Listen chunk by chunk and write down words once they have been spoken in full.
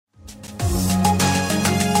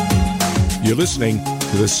You're listening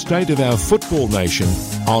to the State of Our Football Nation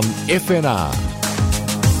on FNR.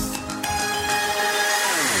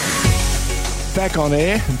 Back on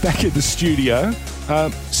air, back at the studio.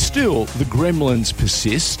 Still, the gremlins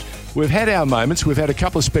persist. We've had our moments. We've had a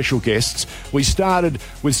couple of special guests. We started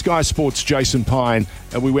with Sky Sports' Jason Pine,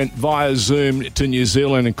 and we went via Zoom to New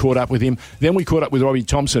Zealand and caught up with him. Then we caught up with Robbie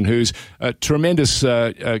Thompson, who's a tremendous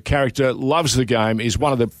character, loves the game, is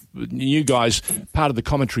one of the new guys, part of the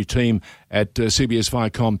commentary team at CBS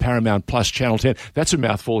Viacom, Paramount Plus, Channel 10. That's a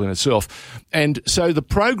mouthful in itself. And so the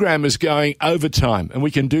program is going overtime, and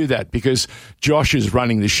we can do that because Josh is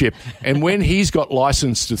running the ship. And when he's got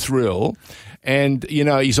license to thrill, and, you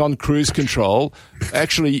know, he's on cruise control,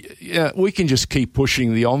 actually, we can just keep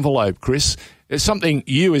pushing the envelope, Chris. It's something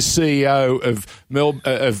you as CEO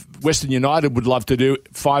of Western United would love to do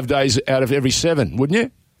 5 days out of every 7, wouldn't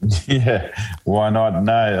you? Yeah, why not?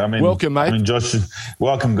 No, I mean, welcome, mate. I mean, Josh,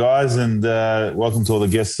 welcome, guys, and welcome to all the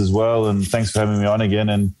guests as well. And thanks for having me on again.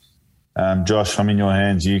 And Josh, I'm in your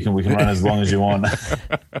hands. We can run as long as you want.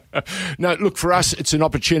 No, look, for us, it's an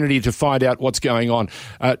opportunity to find out what's going on.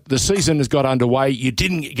 The season has got underway. You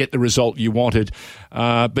didn't get the result you wanted,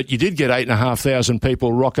 but you did get 8,500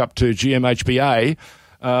 people rock up to GMHBA.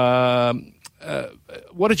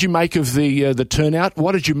 What did you make of the turnout?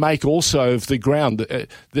 What did you make also of the ground?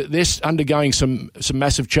 They're undergoing some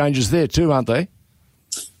massive changes there too, aren't they?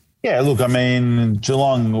 Yeah, look, I mean,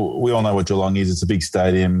 Geelong, we all know what Geelong is. It's a big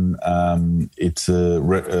stadium. It's a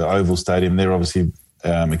oval stadium. They're obviously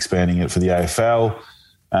expanding it for the AFL.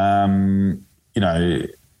 You know,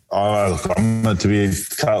 to be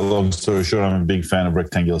cut a long story short, I'm a big fan of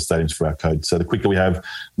rectangular stadiums for our code. So the quicker we have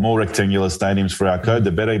more rectangular stadiums for our code,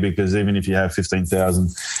 the better, because even if you have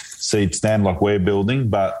 15,000 seat stand like we're building,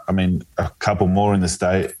 but, I mean, a couple more in the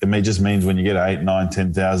state, it just means when you get 8, 9,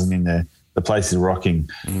 10,000 in there, the place is rocking.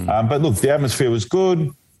 But look, the atmosphere was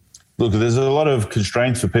good. Look, there's a lot of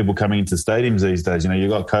constraints for people coming into stadiums these days. You know,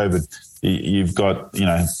 you've got COVID. You've got,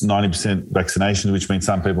 90% vaccinations, which means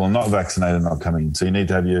some people are not vaccinated, not coming in. So you need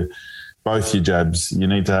to have both your jabs. You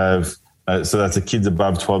need to have, so that's the kids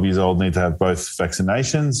above 12 years old need to have both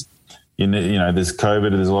vaccinations. There's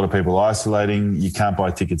COVID. There's a lot of people isolating. You can't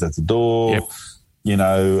buy tickets at the door. Yep.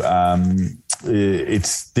 It's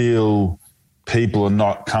still... people are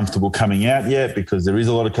not comfortable coming out yet because there is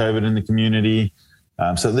a lot of COVID in the community.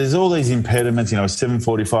 So there's all these impediments.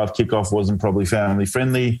 7:45 kickoff wasn't probably family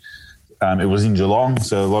friendly. It was in Geelong,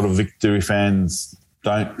 so a lot of Victory fans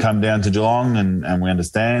don't come down to Geelong, and we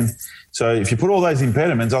understand. So if you put all those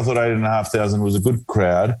impediments, I thought 8,500 was a good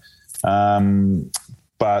crowd.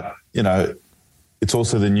 But, it's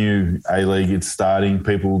also the new A-League. It's starting.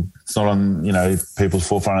 It's not on, people's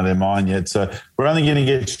forefront of their mind yet. So we're only going to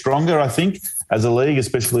get stronger, I think, as a league,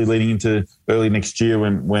 especially leading into early next year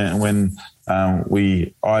when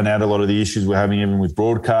we iron out a lot of the issues we're having even with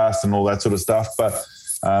broadcast and all that sort of stuff. But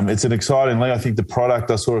it's an exciting league. I think the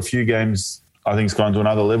product, I saw a few games, I think it's gone to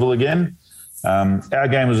another level again. Our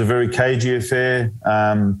game was a very cagey affair.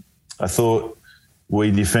 I thought we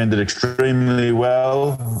defended extremely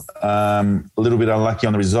well. A little bit unlucky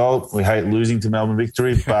on the result. We hate losing to Melbourne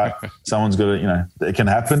Victory, but someone's got to, it can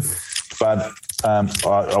happen. But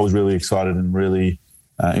I was really excited and really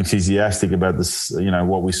enthusiastic about this,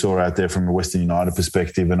 what we saw out there from a Western United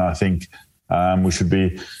perspective. And I think we should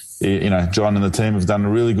be, John and the team have done a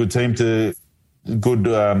really good team done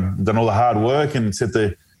all the hard work and set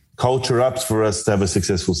the culture up for us to have a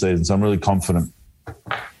successful season. So I'm really confident.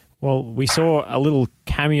 Well, we saw a little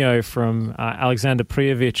cameo from Alexander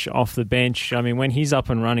Prijovic off the bench. I mean, when he's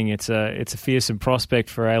up and running, it's a fearsome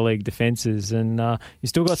prospect for A-League defences. And you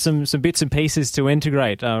still got some bits and pieces to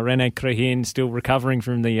integrate. Rene Krahin still recovering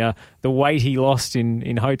from the weight he lost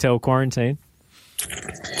in hotel quarantine.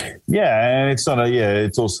 Yeah, and it's not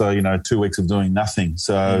it's also 2 weeks of doing nothing.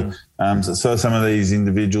 So so some of these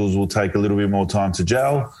individuals will take a little bit more time to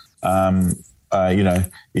gel.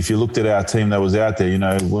 If you looked at our team that was out there,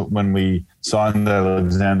 when we signed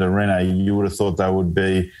Alexander Rene, you would have thought they would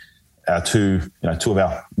be our two of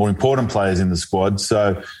our more important players in the squad.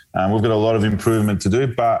 So we've got a lot of improvement to do.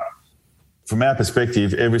 But from our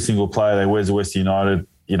perspective, every single player that wears a Western United,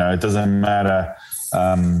 it doesn't matter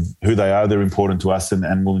who they are, they're important to us,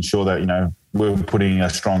 and we'll ensure that, we're putting a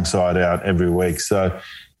strong side out every week. So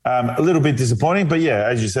a little bit disappointing, but yeah,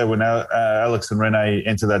 as you said, when Alex and Rene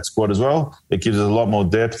enter that squad as well, it gives us a lot more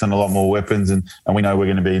depth and a lot more weapons, and we know we're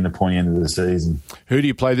going to be in the pointy end of the season. Who do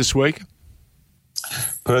you play this week?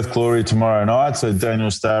 Perth Glory tomorrow night. So Daniel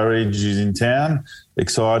Sturridge is in town.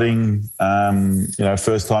 Exciting.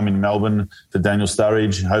 First time in Melbourne for Daniel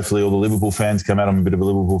Sturridge. Hopefully all the Liverpool fans come out. I'm a bit of a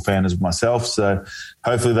Liverpool fan as myself. So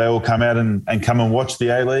hopefully they all come out and come and watch the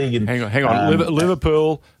A-League. And, hang on.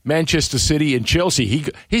 Liverpool, Manchester City and Chelsea.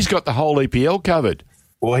 He's got the whole EPL covered.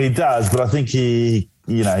 Well, he does, but I think he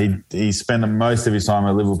spent most of his time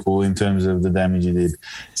at Liverpool in terms of the damage he did.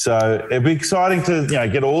 So it'd be exciting to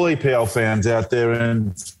get all EPL fans out there,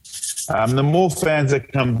 and the more fans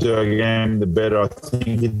that come to our game, the better. I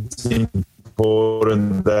think it's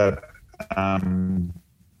important that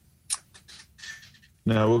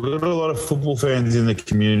we've got a lot of football fans in the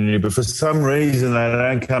community, but for some reason they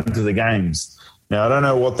don't come to the games. Now, I don't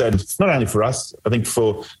know what that's not only for us, I think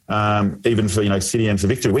for even for City and for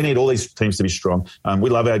Victory. We need all these teams to be strong. We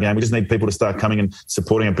love our game. We just need people to start coming and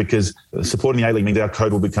supporting it, because supporting the A-League means our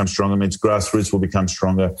code will become stronger, means grassroots will become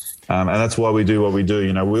stronger. And that's why we do what we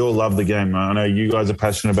do. We all love the game. I know you guys are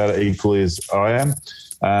passionate about it equally as I am.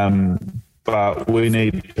 But we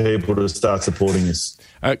need people to start supporting us.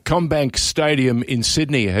 CommBank Stadium in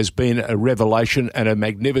Sydney has been a revelation and a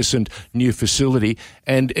magnificent new facility,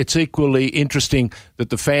 and it's equally interesting that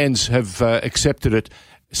the fans have accepted it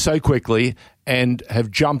so quickly and have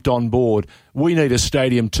jumped on board. We need a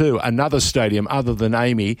stadium too, another stadium other than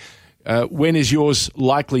Amy. When is yours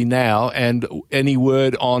likely now, and any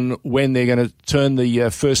word on when they're going to turn the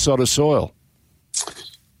first sod of soil?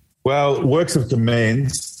 Well, works have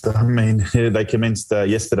commenced. I mean, they commenced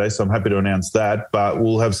yesterday, so I'm happy to announce that. But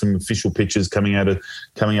we'll have some official pictures coming out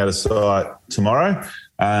of site tomorrow,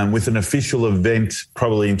 with an official event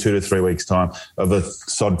probably in 2 to 3 weeks' time of a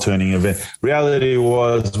sod turning event. Reality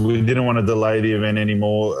was we didn't want to delay the event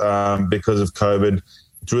anymore because of COVID.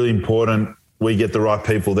 It's really important we get the right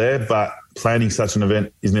people there, but planning such an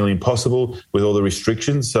event is nearly impossible with all the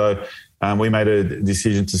restrictions. So we made a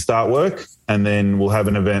decision to start work, and then we'll have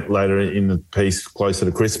an event later in the piece closer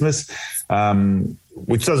to Christmas,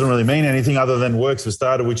 which doesn't really mean anything other than works have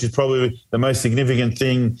started, which is probably the most significant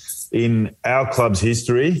thing in our club's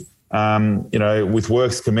history. With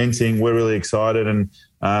works commencing, we're really excited, and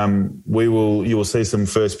you will see some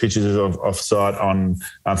first pictures of site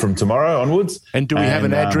from tomorrow onwards. And do we have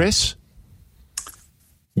an address?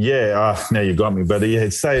 Yeah, now you got me, but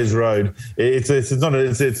it's Sayers Road. It's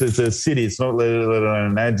a city. It's not let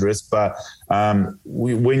alone an address. But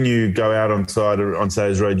when you go out on site on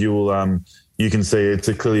Sayers Road, you can see it's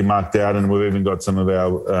clearly marked out, and we've even got some of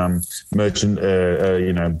our merchant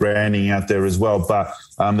branding out there as well. But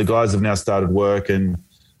the guys have now started work, and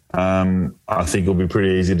I think it'll be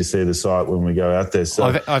pretty easy to see the site when we go out there. So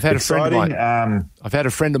I've had a friend of mine. I've had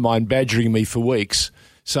a friend of mine badgering me for weeks,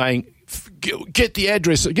 saying, "Get the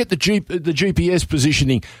address, get the GPS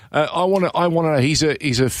positioning." I want to know. He's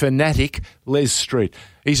a fanatic, Les Street.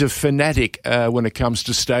 He's a fanatic when it comes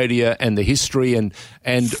to stadia and the history and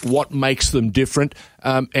what makes them different.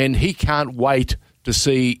 And he can't wait to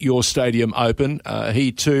see your stadium open.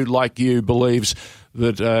 He too, like you, believes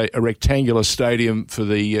that a rectangular stadium for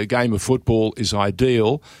the game of football is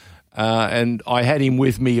ideal. And I had him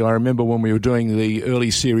with me. I remember when we were doing the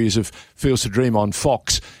early series of Fields to Dream on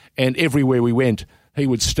Fox. And everywhere we went, he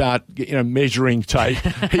would start, measuring tape.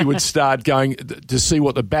 He would start going to see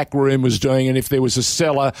what the back room was doing, and if there was a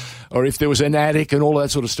cellar or if there was an attic and all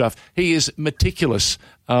that sort of stuff. He is meticulous.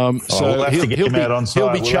 So we'll have to get him out on site.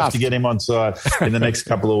 He'll be chuffed. We'll have to get him on site in the next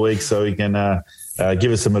couple of weeks so he can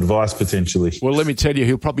give us some advice potentially. Well, let me tell you,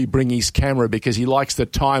 he'll probably bring his camera because he likes the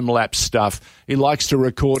time-lapse stuff. He likes to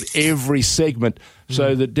record every segment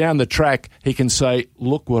so that down the track he can say,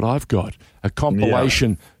 "Look what I've got, a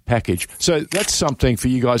compilation package." So that's something for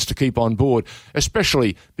you guys to keep on board,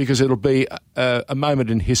 especially because it'll be a moment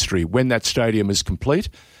in history when that stadium is complete,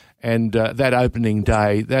 and that opening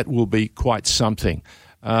day, that will be quite something.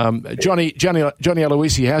 Johnny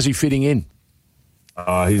Aloisi, how's he fitting in?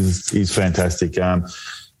 He's fantastic.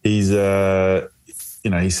 He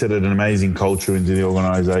set an amazing culture into the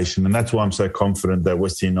organisation, and that's why I'm so confident that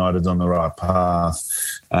Western United's on the right path.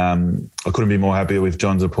 I couldn't be more happy with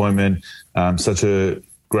John's appointment. Such a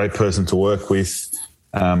great person to work with.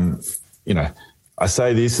 I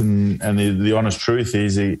say this, and the honest truth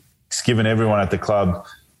is he's given everyone at the club,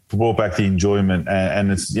 brought back the enjoyment,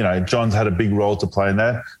 and it's John's had a big role to play in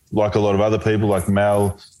that. Like a lot of other people, like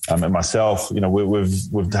Mel and myself,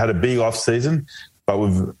 we've had a big off season, but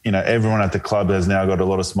everyone at the club has now got a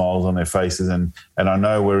lot of smiles on their faces, and I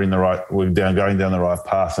know we're going down the right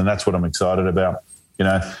path, and that's what I'm excited about.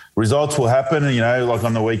 Results will happen, like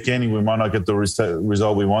on the weekend we might not get the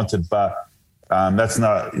result we wanted, but that's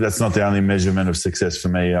not the only measurement of success for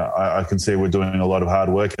me. I can see we're doing a lot of hard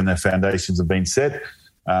work and their foundations have been set.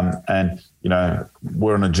 And,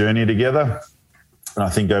 we're on a journey together. And I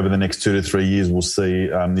think over the next 2 to 3 years, we'll see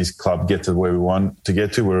this club get to where we want to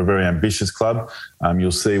get to. We're a very ambitious club.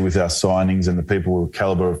 You'll see with our signings and the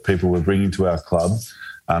calibre of people we're bringing to our club.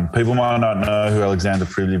 People might not know who Alexander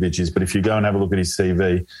Privljevic is, but if you go and have a look at his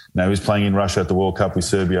CV, he was playing in Russia at the World Cup with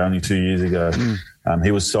Serbia only 2 years ago.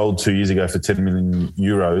 He was sold 2 years ago for 10 million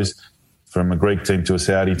euros from a Greek team to a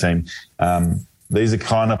Saudi team. These are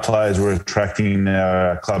kind of players we're attracting in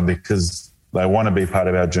our club because they want to be part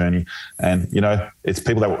of our journey. And, it's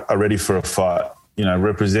people that are ready for a fight,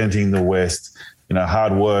 representing the West,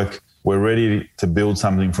 hard work. We're ready to build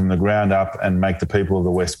something from the ground up and make the people of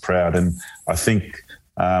the West proud. And I think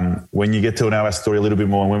when you get to know our story a little bit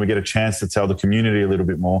more and when we get a chance to tell the community a little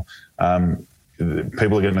bit more,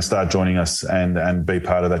 people are going to start joining us and be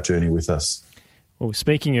part of that journey with us. Well,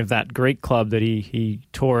 speaking of that Greek club that he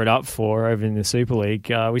tore it up for over in the Super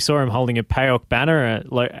League, we saw him holding a PAOK banner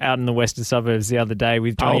out in the western suburbs the other day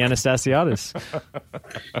with Johnny Anastasiadis.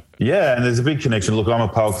 Yeah, and there's a big connection. Look, I'm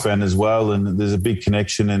a PAOK fan as well, and there's a big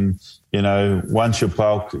connection. And, once you're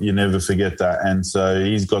PAOK, you never forget that. And so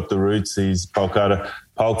he's got the roots. He's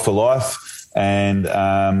PAOK for life. And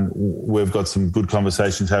we've got some good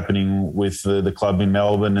conversations happening with the club in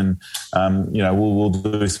Melbourne, and we'll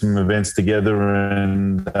do some events together,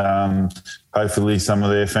 and hopefully some of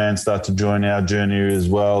their fans start to join our journey as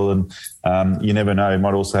well. And you never know,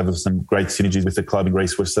 might also have some great synergies with the club in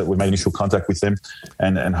Greece. We've made initial contact with them,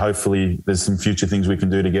 and hopefully there's some future things we can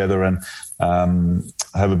do together, and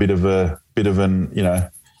have a bit of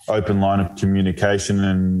an open line of communication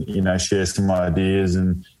and, share some ideas,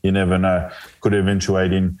 and you never know, could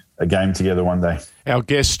eventuate in a game together one day. Our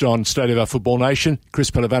guest on State of Our Football Nation,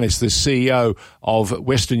 Chris Pelavanis, the CEO of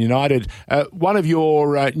Western United. One of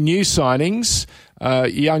your new signings, a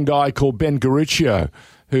young guy called Ben Garuccio,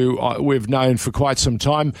 who we've known for quite some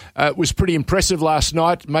time, was pretty impressive last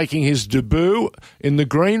night, making his debut in the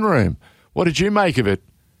green room. What did you make of it?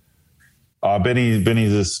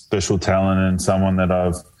 Benny's a special talent and someone that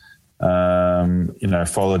I've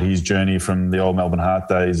followed his journey from the old Melbourne Heart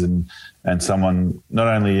days, and someone not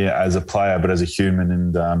only as a player but as a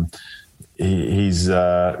human. And he's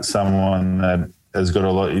someone that has got a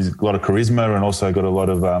lot of charisma, and also got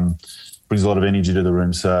brings a lot of energy to the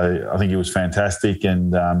room. So I think he was fantastic,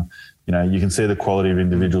 and you can see the quality of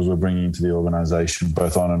individuals we're bringing into the organisation,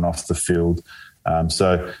 both on and off the field.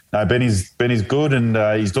 Benny's good,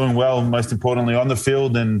 and he's doing well, most importantly on the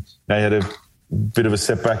field. And he had a bit of a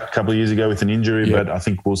setback a couple of years ago with an injury, but I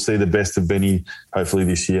think we'll see the best of Benny hopefully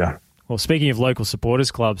this year. Well, speaking of local supporters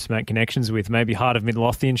clubs to make connections with, maybe Heart of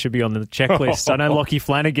Midlothian should be on the checklist. I know Lockie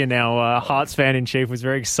Flanagan, our Hearts fan-in-chief, was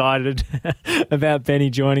very excited about Benny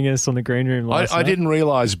joining us on the green room last night. I didn't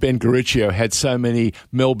realise Ben Garuccio had so many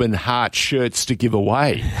Melbourne Heart shirts to give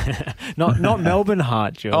away. not Melbourne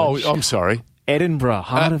Heart, George. Oh, I'm sorry. Edinburgh,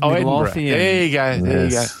 Heart of Midlothian. There you go. There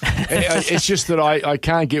you go. It's just that I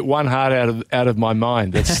can't get one heart out of my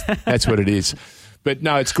mind. That's what it is. But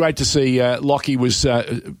no, it's great to see Lockie was,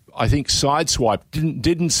 I think, sideswiped.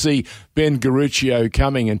 Didn't see Ben Garuccio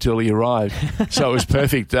coming until he arrived. So it was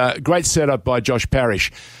perfect. Great setup by Josh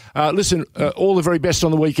Parrish. Listen, all the very best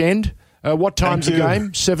on the weekend. What time's the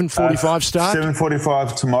game? 7:45 start?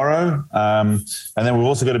 7:45 tomorrow. And then we've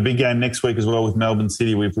also got a big game next week as well with Melbourne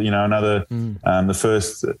City. We've, another, the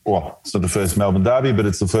first, it's not the first Melbourne derby, but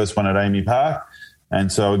it's the first one at Amy Park. And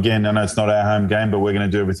so, again, I know it's not our home game, but we're going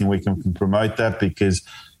to do everything we can promote that, because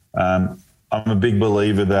I'm a big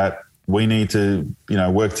believer that we need to,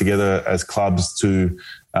 work together as clubs to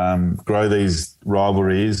grow these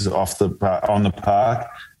rivalries on the park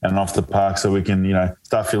and off the park, so we can,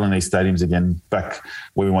 start filling these stadiums again back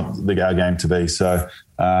where we want our game to be. So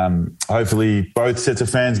hopefully both sets of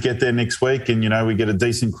fans get there next week, and, we get a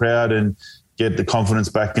decent crowd and get the confidence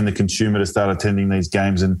back in the consumer to start attending these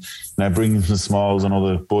games, and bring some smiles on all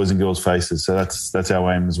the boys and girls' faces. So that's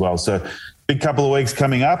our aim as well. So big couple of weeks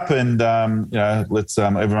coming up, and let's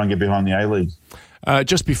everyone get behind the A-League.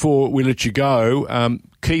 Just before we let you go,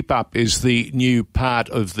 Keep Up is the new part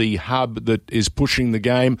of the hub that is pushing the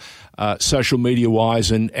game, social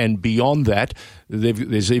media-wise and beyond that.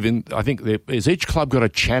 There's even, I think, has each club got a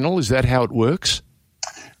channel? Is that how it works?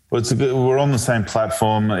 Well, we're on the same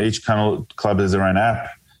platform. Each club has their own app.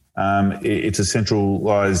 It's a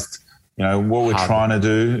centralised, what we're trying to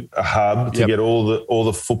do, a hub to get all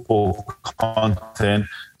the football content.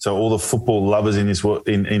 So all the football lovers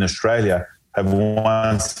in Australia have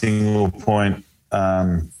one single point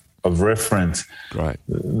of reference. Right.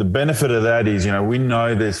 The benefit of that is, we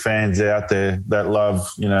know there's fans out there that love,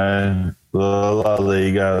 the La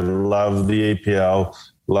Liga, love the EPL,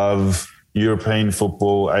 love European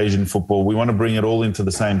football, Asian football. We want to bring it all into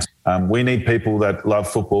the same. We need people that love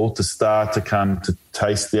football to start to come to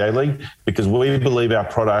taste the A-League, because we believe our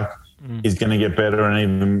product is going to get better, and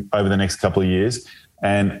even over the next couple of years.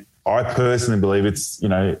 And I personally believe it's,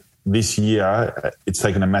 this year it's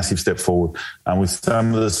taken a massive step forward. With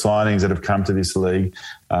some of the signings that have come to this league,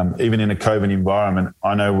 even in a COVID environment,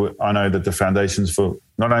 I know that the foundations for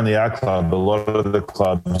not only our club, but a lot of the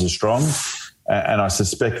clubs are strong. And I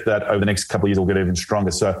suspect that over the next couple of years, we'll get even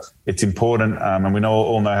stronger. So it's important, and we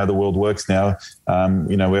all know how the world works now.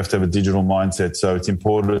 We have to have a digital mindset. So it's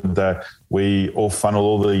important that we all funnel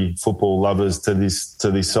all the football lovers to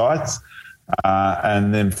these sites.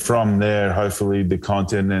 And then from there, hopefully the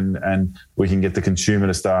content and we can get the consumer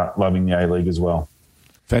to start loving the A-League as well.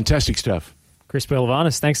 Fantastic stuff. Chris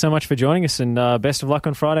Belavanis, thanks so much for joining us, and best of luck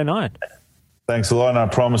on Friday night. Thanks a lot, and I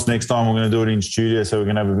promise next time we're going to do it in studio so we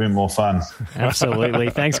can have a bit more fun. Absolutely.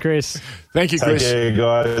 Thanks, Chris. Thank you, Chris. Take care,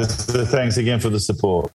 guys. Thanks again for the support.